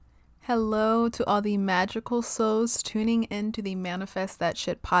Hello to all the magical souls tuning in to the Manifest That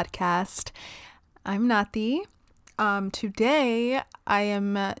Shit podcast. I'm Nati. Today I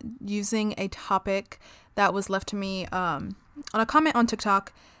am using a topic that was left to me on a comment on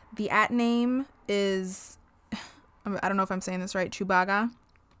TikTok. The at name is, I don't know if I'm saying this right, Chubaga.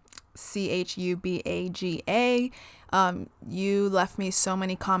 Chubaga. You left me so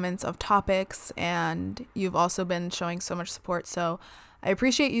many comments of topics, and you've also been showing so much support. So I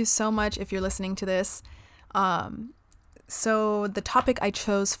appreciate you so much if you're listening to this. So the topic I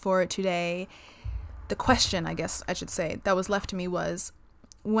chose for today, the question, I guess I should say, that was left to me was,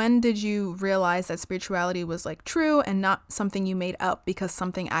 when did you realize that spirituality was like true and not something you made up because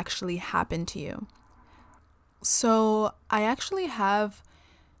something actually happened to you? So I actually have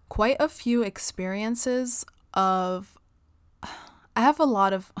quite a few experiences of I have a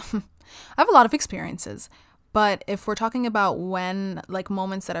lot of experiences, but if we're talking about when, like,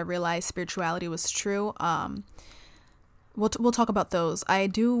 moments that I realized spirituality was true, we'll talk about those. I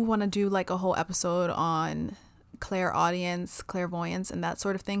do want to do like a whole episode on clairaudience, clairvoyance, and that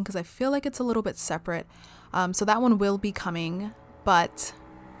sort of thing, because I feel like it's a little bit separate. So that one will be coming, but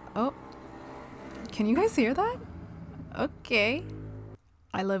oh, can you guys hear that? Okay.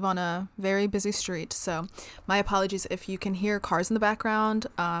 I live on a very busy street, so my apologies if you can hear cars in the background.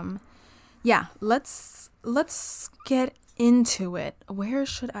 Yeah, let's get into it. Where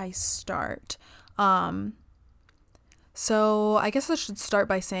should I start? So I guess I should start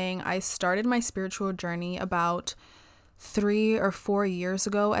by saying I started my spiritual journey about 3 or 4 years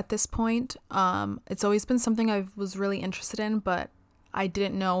ago at this point. It's always been something I was really interested in, but I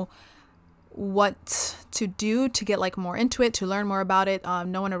didn't know what to do to get like more into it, to learn more about it.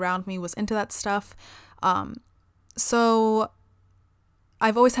 No one around me was into that stuff. So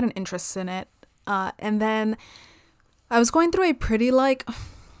I've always had an interest in it. And then I was going through a pretty like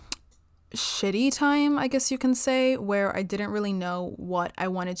shitty time, I guess you can say, where I didn't really know what I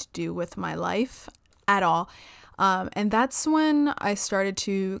wanted to do with my life at all. And that's when I started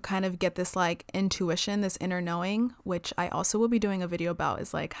to kind of get this like intuition, this inner knowing, which I also will be doing a video about,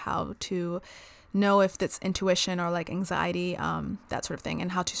 is like how to know if it's intuition or like anxiety, that sort of thing,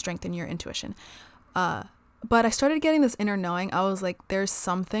 and how to strengthen your intuition. But I started getting this inner knowing. I was like, there's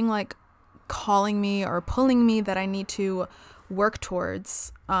something like calling me or pulling me that I need to work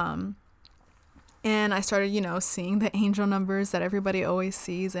towards. And I started, seeing the angel numbers that everybody always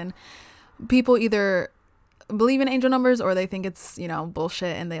sees, and people either believe in angel numbers or they think it's,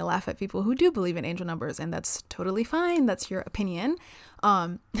 bullshit, and they laugh at people who do believe in angel numbers, and that's totally fine. That's your opinion.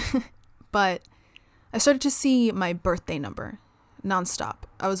 But I started to see my birthday number nonstop.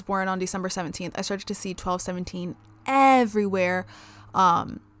 I was born on December 17th. I started to see 1217 everywhere.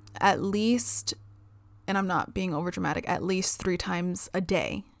 At least, and I'm not being over dramatic, at least 3 times a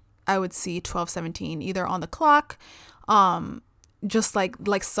day I would see 1217 either on the clock, just like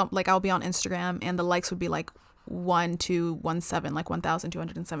I'll be on Instagram and the likes would be like 1217, like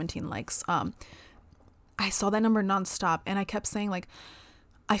 1217 likes. I saw that number nonstop, and I kept saying, like,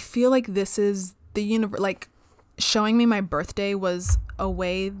 I feel like this is the universe, like, showing me my birthday was a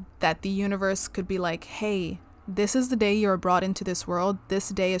way that the universe could be like, hey, this is the day you're brought into this world. This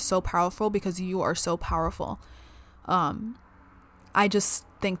day is so powerful because you are so powerful. I just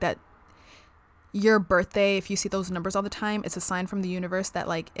think that your birthday, if you see those numbers all the time, it's a sign from the universe that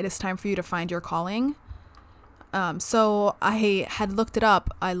like it is time for you to find your calling. So I had looked it up.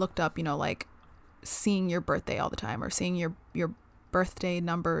 I looked up, like seeing your birthday all the time, or seeing your birthday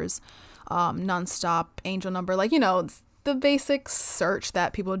numbers nonstop, angel number, like, it's the basic search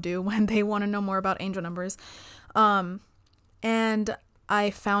that people do when they want to know more about angel numbers. And I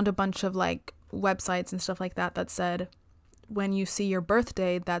found a bunch of like websites and stuff like that said, when you see your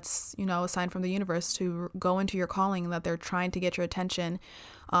birthday, that's, a sign from the universe to go into your calling, that they're trying to get your attention.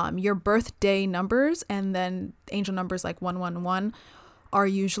 Your birthday numbers and then angel numbers like 111 are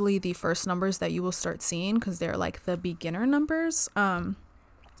usually the first numbers that you will start seeing, because they're like the beginner numbers.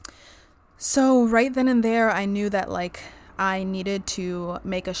 So right then and there, I knew that like I needed to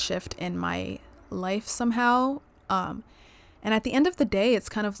make a shift in my life somehow. And at the end of the day, it's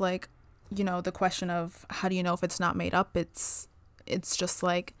kind of like, the question of how do you know if it's not made up? It's just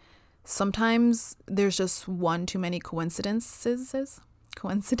like, sometimes there's just one too many coincidences,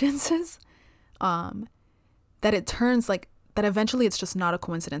 that it turns like, that eventually it's just not a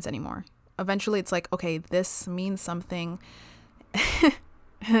coincidence anymore. Eventually it's like, okay, this means something.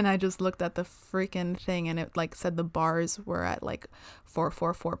 And I just looked at the freaking thing, and it like said the bars were at like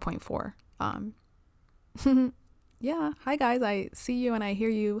 444.4. Yeah, hi guys, I see you and I hear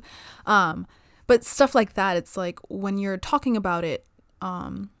you. But stuff like that, it's like when you're talking about it,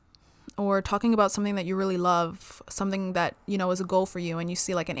 or talking about something that you really love, something that, you know, is a goal for you, and you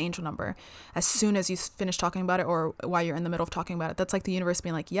see like an angel number as soon as you finish talking about it, or while you're in the middle of talking about it, that's like the universe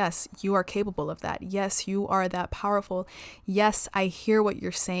being like, yes, you are capable of that. Yes, you are that powerful. Yes, I hear what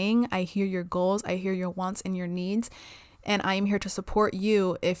you're saying. I hear your goals. I hear your wants and your needs. And I am here to support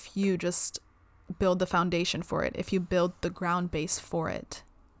you if you just build the foundation for it, if you build the ground base for it.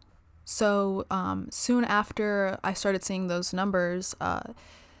 So soon after I started seeing those numbers, I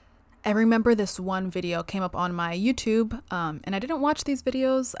remember this one video came up on my YouTube, and I didn't watch these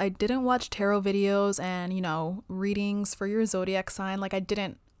videos. I didn't watch tarot videos and, you know, readings for your zodiac sign. Like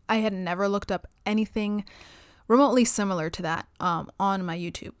I had never looked up anything remotely similar to that on my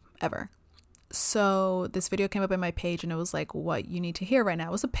YouTube ever. So this video came up in my page, and it was like, what you need to hear right now.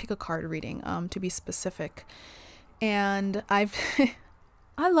 It was a pick a card reading, to be specific. And I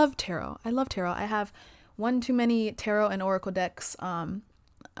love tarot. I love tarot. I have one too many tarot and oracle decks.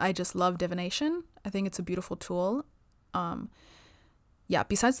 I just love divination. I think it's a beautiful tool. Yeah,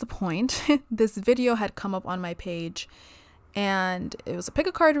 besides the point, this video had come up on my page, and it was a pick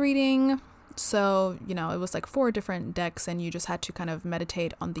a card reading. So, you know, it was like 4 different decks, and you just had to kind of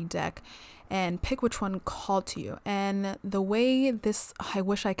meditate on the deck and pick which one called to you. And the way this, I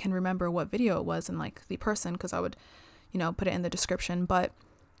wish I can remember what video it was and like the person, because I would, you know, put it in the description, but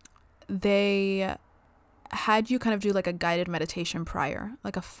they had you kind of do like a guided meditation prior,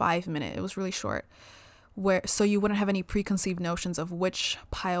 like a 5-minute, it was really short, where so you wouldn't have any preconceived notions of which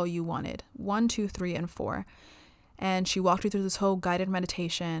pile you wanted, 1, 2, 3, and 4. And she walked you through this whole guided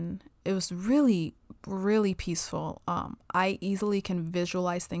meditation. It was really, really peaceful. I easily can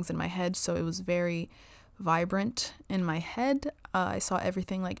visualize things in my head, so it was very vibrant in my head. I saw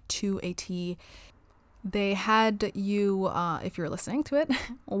everything like to a T. They had you, if you're listening to it,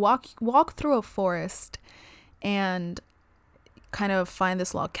 walk through a forest and kind of find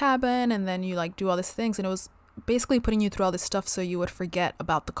this log cabin, and then you like do all these things, and it was basically putting you through all this stuff so you would forget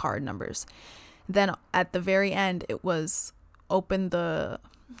about the card numbers. Then at the very end, it was open a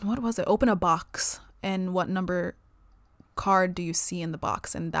box, and what number card do you see in the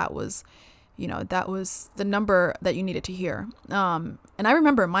box? And that was, you know, that was the number that you needed to hear. And I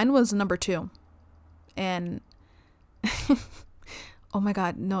remember mine was number 2. And oh my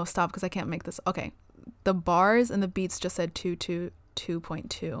God, no, stop, because I can't make this. Okay. The bars and the beats just said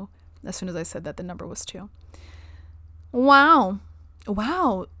 222.2. As soon as I said that, the number was 2. Wow.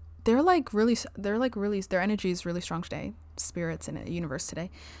 Their energy is really strong today. Spirits in the universe today.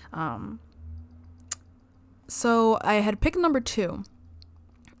 So I had picked number 2,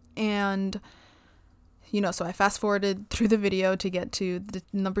 and you know, so I fast forwarded through the video to get to the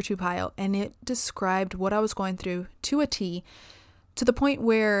number 2 pile, and it described what I was going through to a T, to the point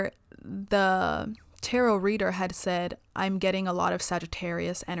where the tarot reader had said, I'm getting a lot of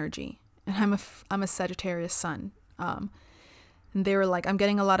Sagittarius energy, and I'm a Sagittarius sun. And they were like, I'm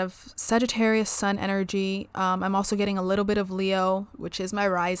getting a lot of Sagittarius sun energy. I'm also getting a little bit of Leo, which is my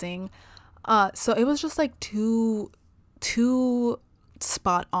rising. So it was just like too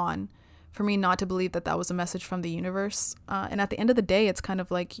spot on for me not to believe that was a message from the universe. And at the end of the day, it's kind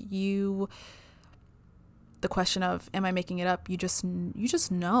of like the question of, am I making it up? You just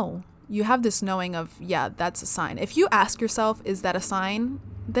know. You have this knowing of, yeah, that's a sign. If you ask yourself, is that a sign?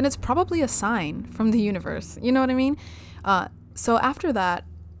 Then it's probably a sign from the universe. You know what I mean? So after that,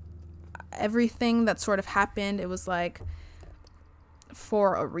 everything that sort of happened, it was like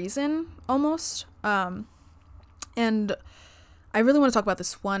for a reason almost. And I really want to talk about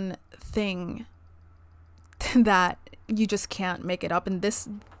this one thing that you just can't make it up. And this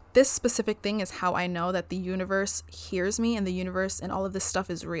specific thing is how I know that the universe hears me, and the universe and all of this stuff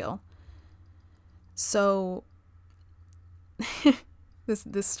is real. So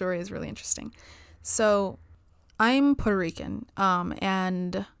this story is really interesting. So I'm Puerto Rican,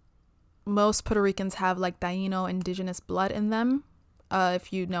 and most Puerto Ricans have like Taino indigenous blood in them.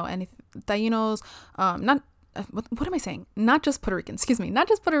 If you know any Tainos, what am I saying? Not just Puerto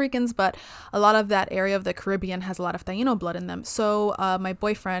Ricans, but a lot of that area of the Caribbean has a lot of Taino blood in them. So my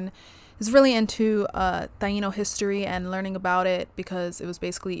boyfriend is really into Taino history and learning about it, because it was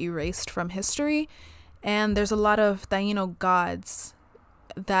basically erased from history. And there's a lot of Taino gods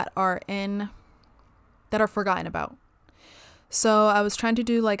that are forgotten about. So I was trying to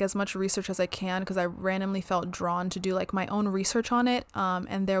do like as much research as I can, because I randomly felt drawn to do like my own research on it.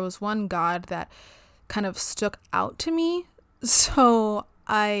 And there was one god that kind of stuck out to me. So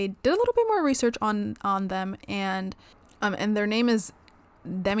I did a little bit more research on them, and their name is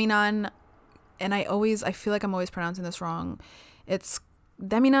Deminan, and I feel like I'm always pronouncing this wrong. It's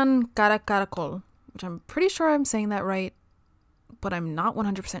Deminan Caracaracol, which I'm pretty sure I'm saying that right. but I'm not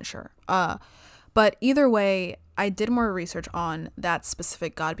 100% sure. But either way, I did more research on that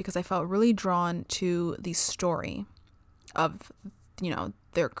specific god because I felt really drawn to the story of,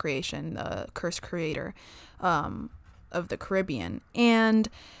 their creation, the cursed creator of the Caribbean. And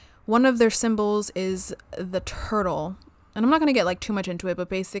one of their symbols is the turtle. And I'm not going to get like too much into it, but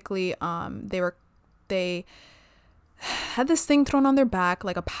basically they had this thing thrown on their back,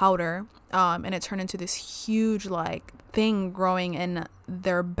 like a powder, and it turned into this huge like thing growing in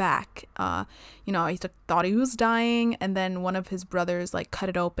their back. He thought he was dying, and then one of his brothers like cut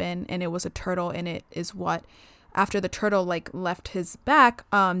it open, and it was a turtle, and it is what, after the turtle like left his back,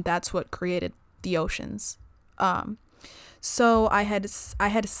 that's what created the oceans. So I had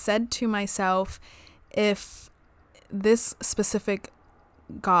said to myself, if this specific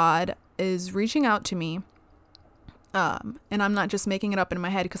god is reaching out to me, and I'm not just making it up in my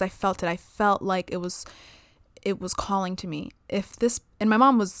head because I felt it. I felt like it was calling to me. And my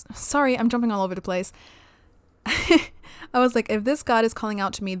mom was, sorry, I'm jumping all over the place. I was like, if this God is calling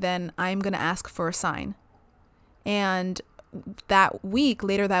out to me, then I'm going to ask for a sign. And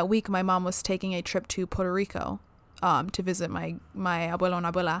later that week, my mom was taking a trip to Puerto Rico, to visit my abuelo and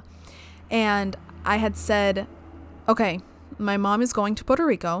abuela. And I had said, okay, my mom is going to Puerto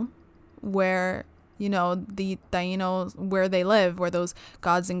Rico, where the Taínos, where they live, where those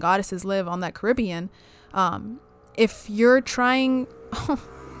gods and goddesses live on that Caribbean. If you're trying,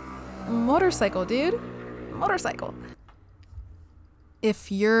 motorcycle, dude, motorcycle.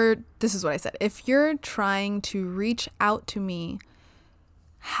 This is what I said. If you're trying to reach out to me,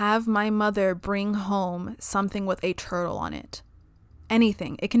 have my mother bring home something with a turtle on it.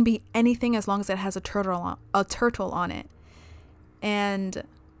 Anything. It can be anything as long as it has a turtle on it. And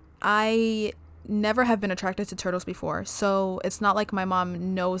I never have been attracted to turtles before, so it's not like my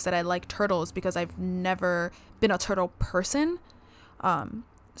mom knows that I like turtles because I've never been a turtle person.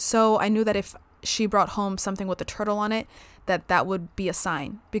 So I knew that if she brought home something with a turtle on it, that would be a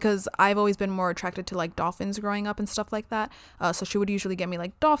sign, because I've always been more attracted to like dolphins growing up and stuff like that. So she would usually get me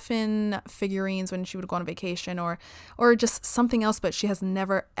like dolphin figurines when she would go on vacation, or just something else, but she has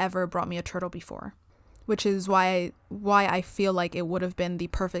never ever brought me a turtle before, which is why I feel like it would have been the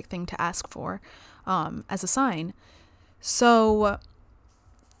perfect thing to ask for as a sign. So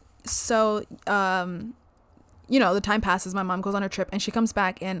the time passes, my mom goes on her trip, and she comes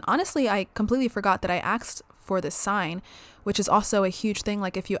back, and honestly, I completely forgot that I asked for this sign, which is also a huge thing.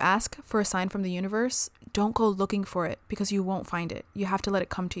 Like, if you ask for a sign from the universe, don't go looking for it, because you won't find it. You have to let it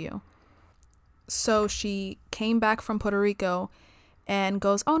come to you. So she came back from Puerto Rico and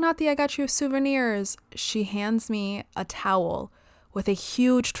goes, "Oh, Nati, I got you souvenirs." She hands me a towel with a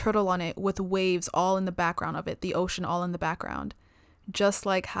huge turtle on it, with waves all in the background of it, the ocean all in the background, just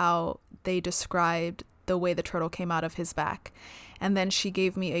like how they described the way the turtle came out of his back. And then she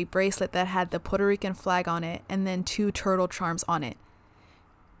gave me a bracelet that had the Puerto Rican flag on it, and then 2 turtle charms on it.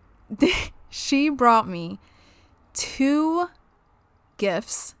 She brought me 2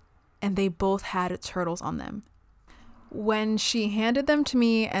 gifts, and they both had turtles on them. When she handed them to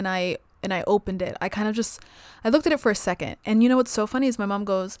me and I opened it, I looked at it for a second. And you know what's so funny is my mom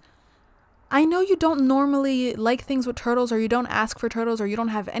goes, "I know you don't normally like things with turtles, or you don't ask for turtles, or you don't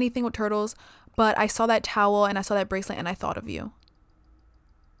have anything with turtles, but I saw that towel and I saw that bracelet and I thought of you."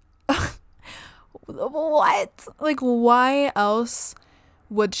 What? Like, why else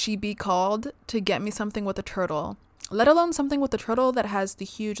would she be called to get me something with a turtle? Let alone something with a turtle that has the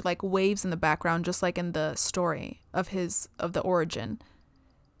huge like waves in the background, just like in the story of the origin.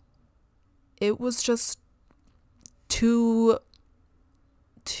 It was just too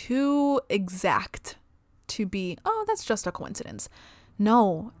exact to be, oh, that's just a coincidence.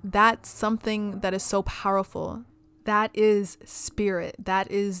 No, that's something that is so powerful. That is spirit. That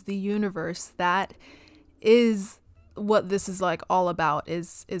is the universe. That is what this is like all about,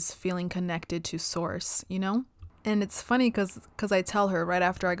 is feeling connected to source, And it's funny because I tell her right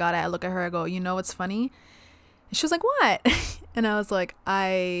after I got it, I look at her, I go, "You know what's funny?" And she was like, "What?" And I was like,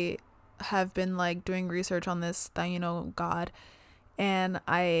 "I have been like doing research on this God, and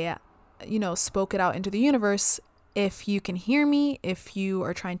I spoke it out into the universe. If you can hear me, if you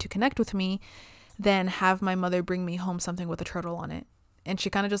are trying to connect with me, then have my mother bring me home something with a turtle on it." And she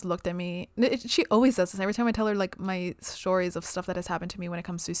kind of just looked at me. She always does this. Every time I tell her like my stories of stuff that has happened to me when it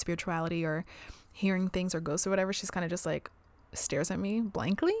comes to spirituality or hearing things or ghosts or whatever, she's kind of just like stares at me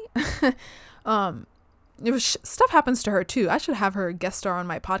blankly. Stuff happens to her too. I should have her guest star on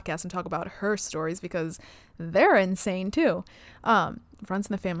my podcast and talk about her stories, because they're insane too. Runs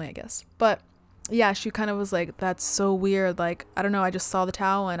in the family, I guess. But yeah, she kind of was like, that's so weird. Like, I don't know. I just saw the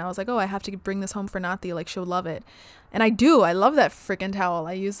towel and I was like, oh, I have to bring this home for Nathi. Like, she'll love it. And I do. I love that freaking towel.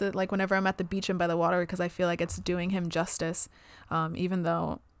 I use it like whenever I'm at the beach and by the water because I feel like it's doing him justice. Even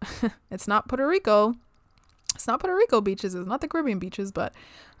though it's not Puerto Rico. It's not Puerto Rico beaches. It's not the Caribbean beaches, but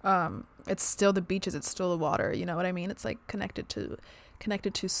it's still the beaches. It's still the water. You know what I mean? It's like connected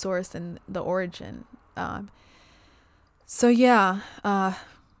to source and the origin. So yeah,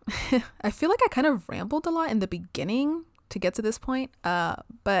 I feel like I kind of rambled a lot in the beginning to get to this point.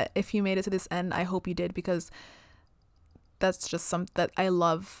 But if you made it to this end, I hope you did, because that's just something that I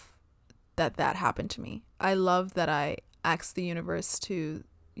love that happened to me. I love that I asked the universe to,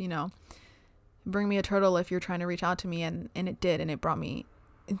 bring me a turtle if you're trying to reach out to me, and it did, and it brought me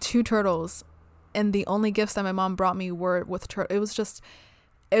 2 turtles. And the only gifts that my mom brought me were with turtle. It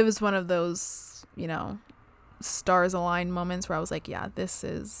was one of those, stars aligned moments where I was like, yeah, this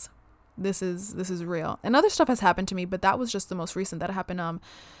is real. And other stuff has happened to me, but that was just the most recent that happened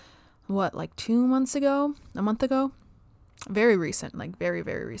like 2 months ago, a month ago. Very recent, like very,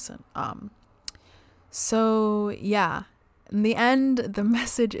 very recent. So yeah, in the end, the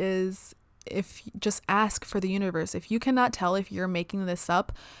message is, if just ask for the universe. If you cannot tell if you're making this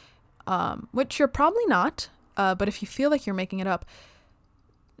up, which you're probably not, but if you feel like you're making it up,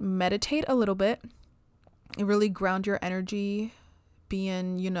 meditate a little bit, really ground your energy, be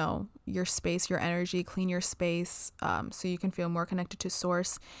in, your space, your energy, clean your space, so you can feel more connected to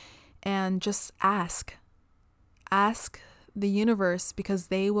source, and just ask the universe, because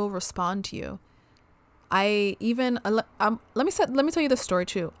they will respond to you. I even let me tell you this story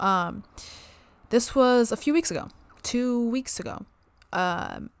too. This was a few weeks ago, 2 weeks ago,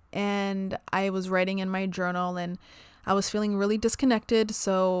 and I was writing in my journal, and I was feeling really disconnected.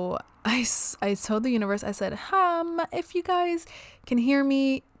 So I told the universe, I said, if you guys can hear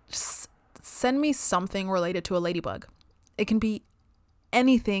me, just send me something related to a ladybug. It can be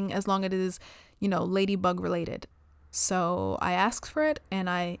anything as long as it is, ladybug related. So I asked for it, and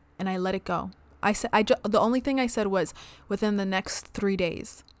I let it go. I said, the only thing I said was, within the next 3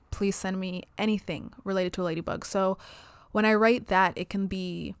 days, please send me anything related to a ladybug. So when I write that, it can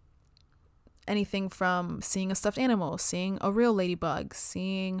be anything from seeing a stuffed animal, seeing a real ladybug,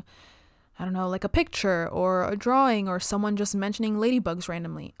 seeing, I don't know, like a picture or a drawing, or someone just mentioning ladybugs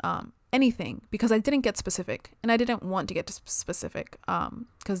randomly. Anything, because I didn't get specific, and I didn't want to get specific,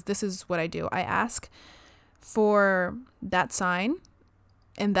 because this is what I do. I ask for that sign,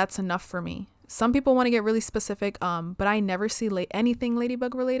 and that's enough for me. Some people want to get really specific, but I never see anything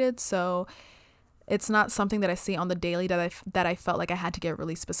ladybug related, so it's not something that I see on the daily that I felt like I had to get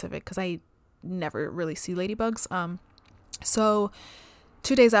really specific, because I never really see ladybugs. So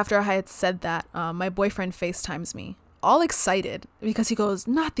 2 days after I had said that, my boyfriend FaceTimes me, all excited, because he goes,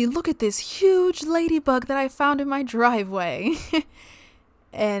 Nathi, look at this huge ladybug that I found in my driveway.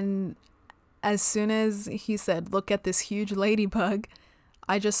 And as soon as he said, look at this huge ladybug,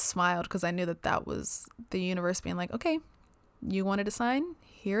 I just smiled, because I knew that was the universe being like, okay, you wanted a sign?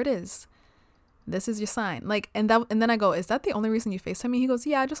 Here it is. This is your sign. Like, and then I go, is that the only reason you FaceTime me? He goes,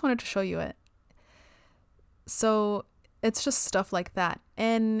 yeah, I just wanted to show you it. So it's just stuff like that.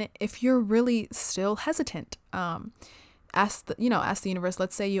 And if you're really still hesitant, ask the universe.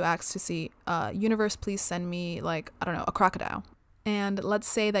 Let's say you ask to see, universe, please send me, like, I don't know, a crocodile. And let's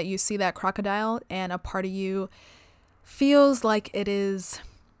say that you see that crocodile, and a part of you feels like it is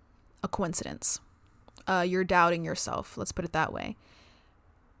a coincidence. You're doubting yourself. Let's put it that way.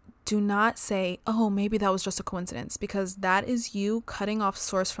 Do not say, oh, maybe that was just a coincidence, because that is you cutting off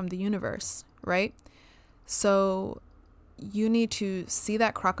source from the universe, right? So you need to see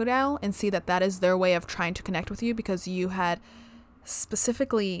that crocodile and see that is their way of trying to connect with you, because you had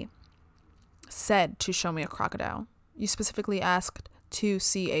specifically said to show me a crocodile. You specifically asked to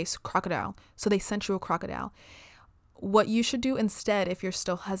see a crocodile. So they sent you a crocodile. What you should do instead, if you're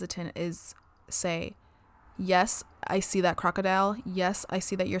still hesitant, is say, yes, I see that crocodile. Yes, I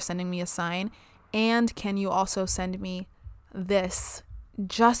see that you're sending me a sign. And can you also send me this,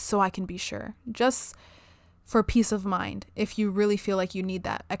 just so I can be sure, just for peace of mind, if you really feel like you need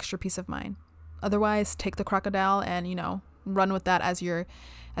that extra peace of mind. Otherwise, take the crocodile and, run with that as your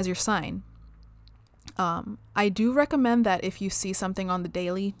sign. I do recommend that if you see something on the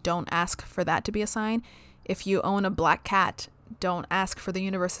daily, don't ask for that to be a sign. If you own a black cat, don't ask for the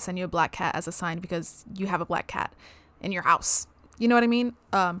universe to send you a black cat as a sign, because you have a black cat in your house. You know what I mean?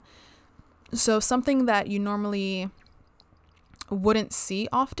 So something that you normally wouldn't see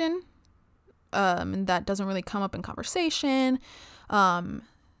often, and that doesn't really come up in conversation,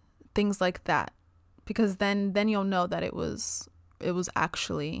 things like that, because then you'll know that it was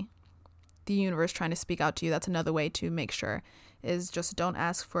actually the universe trying to speak out to you. That's another way to make sure, is just don't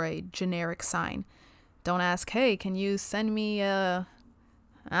ask for a generic sign. Don't ask, hey, can you send me a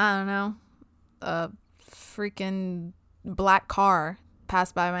freaking black car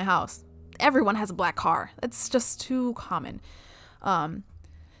pass by my house. Everyone has a black car. It's just too common.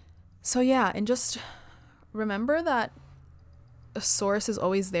 So yeah, and just remember that a source is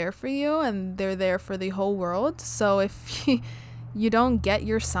always there for you, and they're there for the whole world. So if you don't get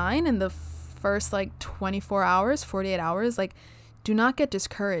your sign in the first 24 hours, 48 hours, do not get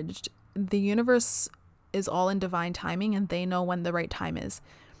discouraged. The universe is all in divine timing, and they know when the right time is.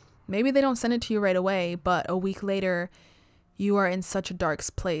 Maybe they don't send it to you right away, but a week later you are in such a dark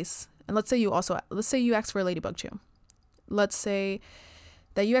place. And let's say you ask for a ladybug too. Let's say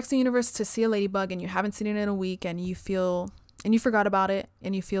that you ask the universe to see a ladybug and you haven't seen it in a week, and you forgot about it,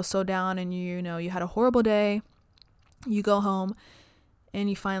 and you feel so down, and you had a horrible day. You go home and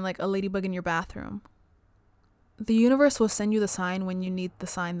you find a ladybug in your bathroom. The universe will send you the sign when you need the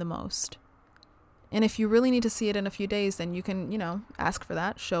sign the most. And if you really need to see it in a few days, then you can, ask for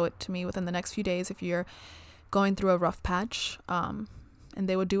that. Show it to me within the next few days if you're going through a rough patch. And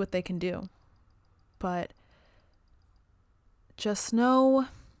they will do what they can do. But just know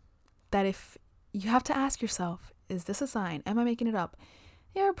that if you have to ask yourself, is this a sign? Am I making it up?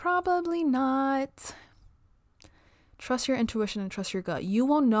 You're probably not. Trust your intuition and trust your gut. You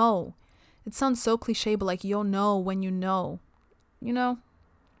will know. It sounds so cliche, but you'll know when you know. You know?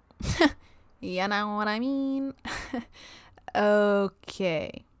 You know what I mean?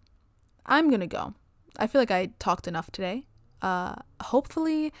 Okay. I'm gonna go. I feel like I talked enough today.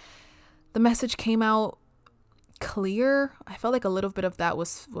 Hopefully the message came out clear. I felt like a little bit of that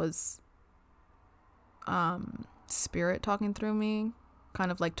was spirit talking through me,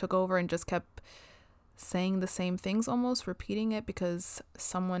 kind of took over and just kept saying the same things, almost repeating it, because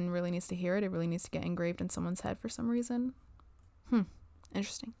someone really needs to hear it. It really needs to get engraved in someone's head for some reason.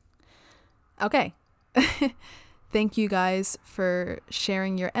 Interesting. Okay. Thank you guys for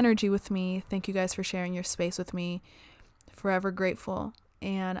sharing your energy with me. Thank you guys for sharing your space with me. Forever grateful.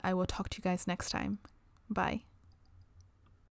 And I will talk to you guys next time. Bye.